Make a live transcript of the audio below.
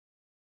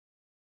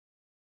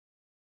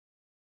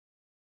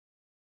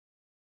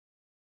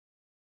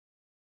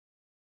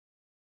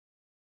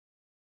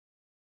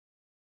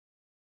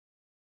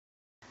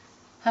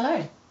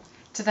Hello,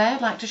 today I'd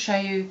like to show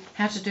you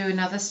how to do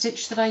another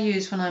stitch that I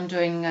use when I'm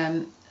doing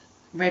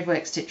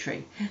Redwork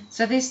Stitchery.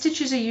 So these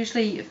stitches are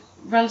usually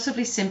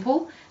relatively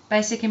simple,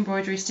 basic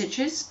embroidery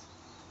stitches,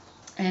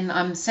 and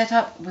I'm set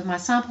up with my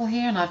sample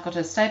here, and I've got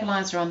a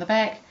stabilizer on the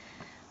back.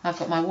 I've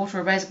got my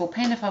water erasable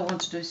pen if I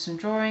want to do some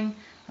drawing.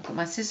 I've got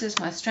my scissors,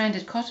 my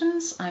stranded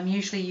cottons. I'm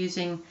usually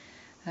using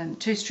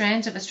 2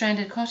 strands of a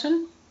stranded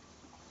cotton,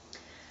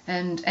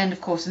 and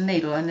of course a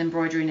needle, an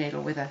embroidery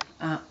needle with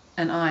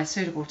an eye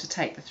suitable to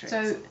take the threads.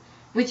 So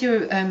with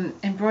your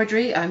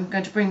embroidery, I'm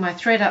going to bring my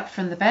thread up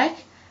from the back,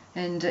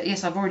 and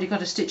yes, I've already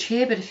got a stitch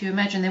here, but if you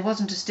imagine there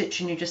wasn't a stitch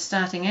and you're just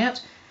starting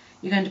out,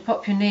 you're going to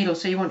pop your needle,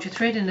 so you want your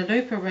thread in a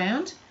loop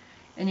around,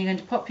 and you're going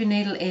to pop your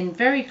needle in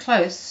very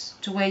close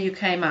to where you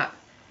came up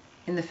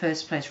in the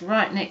first place,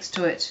 right next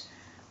to it,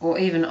 or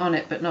even on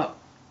it, but not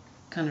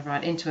kind of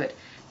right into it.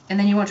 And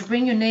then you want to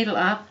bring your needle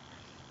up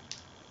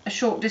a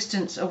short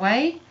distance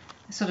away,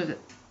 sort of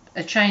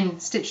a chain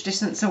stitch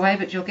distance away,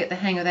 but you'll get the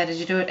hang of that as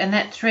you do it, and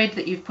that thread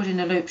that you've put in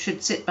a loop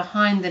should sit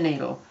behind the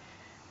needle.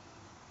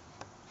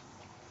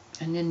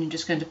 And then you're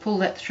just going to pull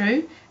that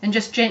through and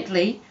just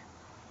gently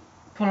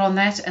pull on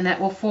that, and that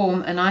will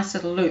form a nice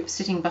little loop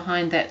sitting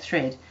behind that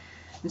thread.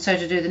 And so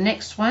to do the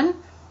next one,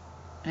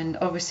 and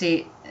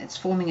obviously it's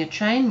forming a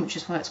chain, which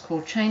is why it's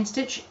called chain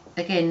stitch.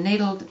 Again,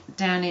 needle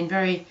down in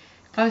very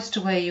close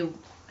to where you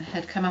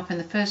had come up in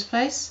the first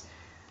place,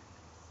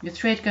 your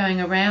thread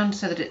going around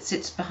so that it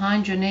sits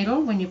behind your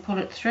needle when you pull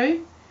it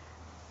through.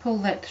 Pull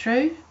that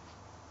through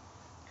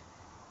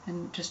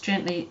and just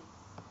gently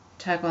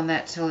tug on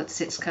that till it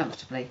sits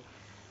comfortably.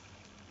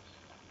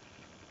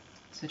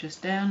 So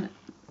just down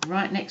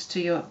right next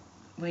to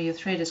where your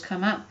thread has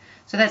come up.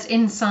 So that's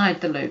inside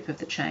the loop of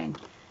the chain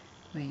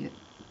where you're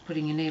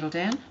putting your needle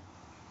down.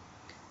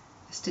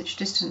 A stitch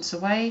distance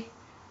away,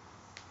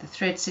 the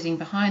thread sitting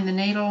behind the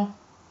needle,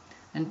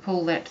 and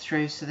pull that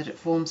through so that it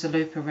forms a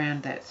loop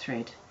around that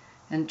thread.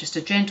 And just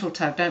a gentle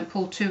tug, don't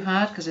pull too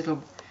hard because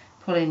it'll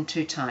pull in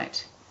too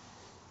tight.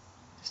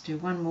 Let's do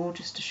one more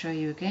just to show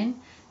you again.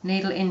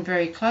 Needle in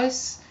very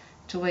close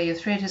to where your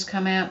thread has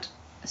come out,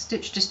 a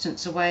stitch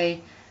distance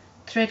away,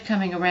 thread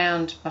coming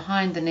around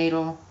behind the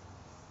needle,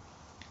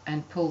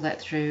 and pull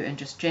that through and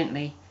just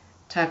gently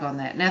tug on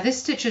that. Now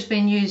this stitch has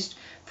been used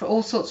for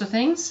all sorts of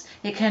things.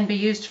 It can be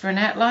used for an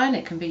outline,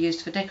 it can be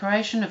used for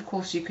decoration, of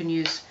course you can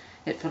use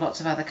it for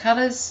lots of other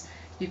colours.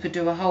 You could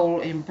do a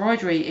whole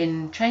embroidery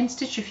in chain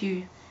stitch if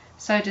you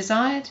so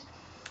desired,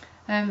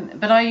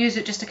 but I use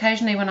it just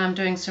occasionally when I'm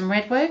doing some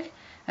red work,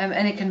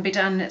 and it can be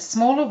done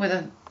smaller with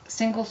a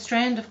single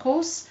strand, of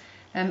course,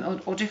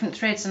 or different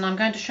threads, and I'm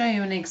going to show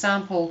you an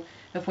example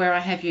of where I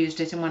have used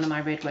it in one of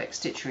my Redwork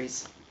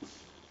Stitcheries.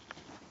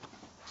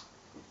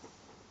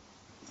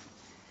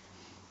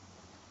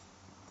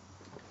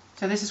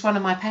 So this is one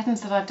of my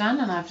patterns that I've done,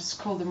 and I've just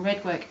called them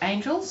Redwork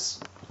Angels.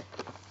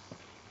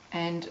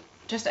 And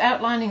just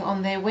outlining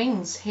on their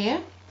wings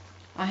here,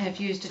 I have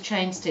used a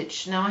chain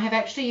stitch. Now I have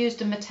actually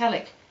used a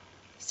metallic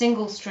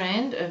single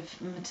strand of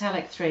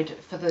metallic thread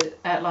for the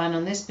outline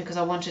on this because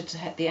I wanted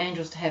the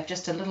angels to have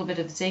just a little bit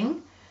of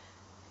zing.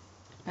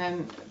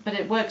 But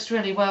it works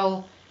really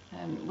well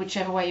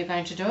whichever way you're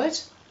going to do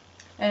it.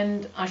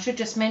 And I should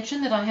just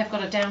mention that I have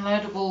got a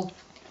downloadable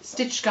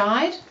stitch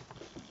guide,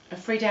 a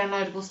free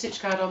downloadable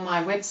stitch guide on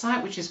my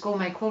website, which is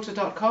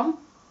gourmetquilter.com.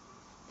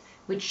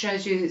 which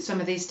shows you some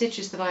of these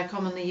stitches that I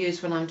commonly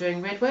use when I'm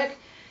doing red work.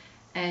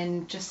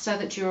 And just so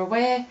that you're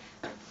aware,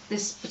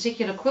 this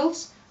particular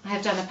quilt I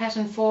have done a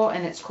pattern for,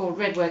 and it's called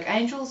Redwork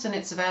Angels, and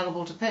it's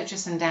available to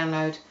purchase and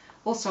download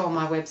also on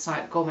my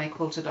website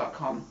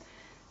gourmetquilter.com.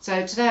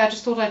 So today I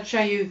just thought I'd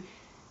show you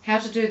how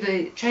to do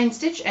the chain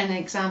stitch and an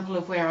example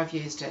of where I've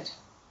used it.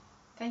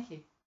 Thank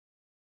you.